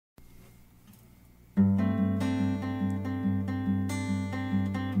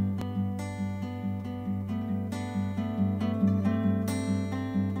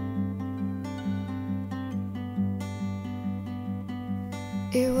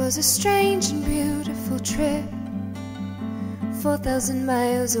It was a strange and beautiful trip, 4,000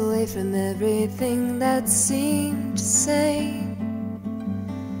 miles away from everything that seemed sane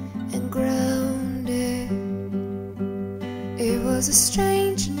and grounded. It was a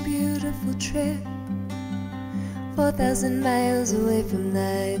strange and beautiful trip, 4,000 miles away from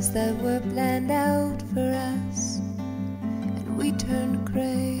lives that were planned out for us, and we turned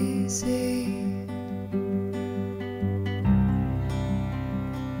crazy.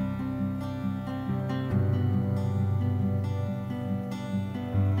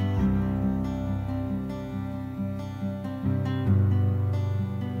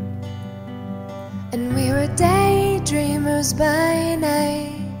 And we were daydreamers by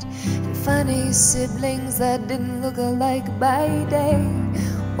night, and funny siblings that didn't look alike by day,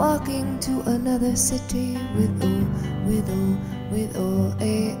 walking to another city with a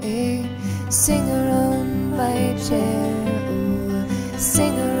singer on my chair, oh,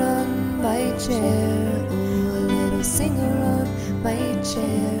 singer on my chair, oh, a little singer on my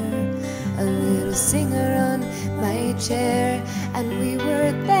chair, a little singer on my chair. And we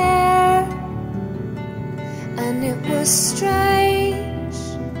were there, and it was strange,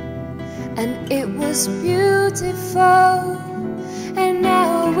 and it was beautiful, and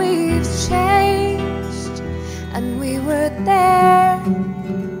now we've changed. And we were there,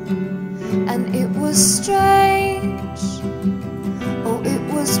 and it was strange, oh, it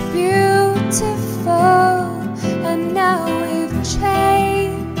was beautiful, and now we've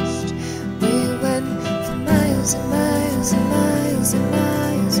changed. We went for miles and miles and miles and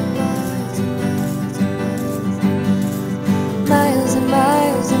miles and miles and miles and miles, miles and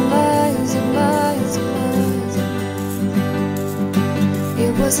miles and miles and miles and miles.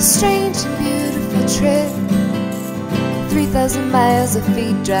 It was a strange and beautiful trip, 3,000 miles of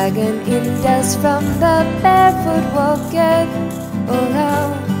feet dragging in dust from the barefoot walking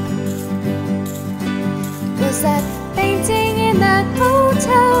around. Was that painting in that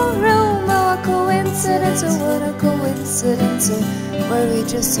hotel room, or a coincidence, or what a coincidence, or were we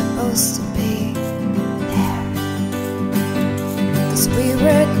just supposed to be there? 'Cause we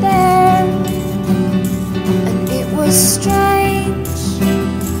were there, and it was strange,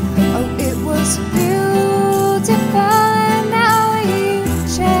 oh, it was beautiful, and now we've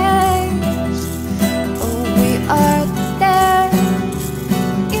changed. Oh, we are there,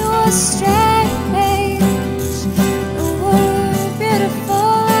 it was strange, oh, we're beautiful,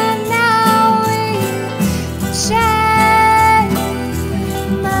 and now we've changed.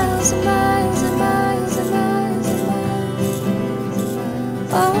 Miles and miles and miles and miles and miles and miles,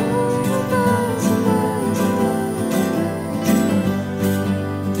 oh, miles and miles and miles.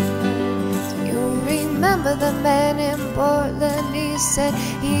 Do you remember the man in Portland? He said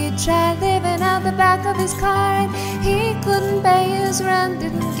he tried living out the back of his car, and he couldn't pay his rent,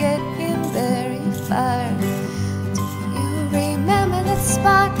 didn't get him very far. Do you remember that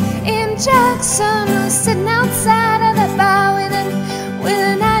spot in Jackson, sitting outside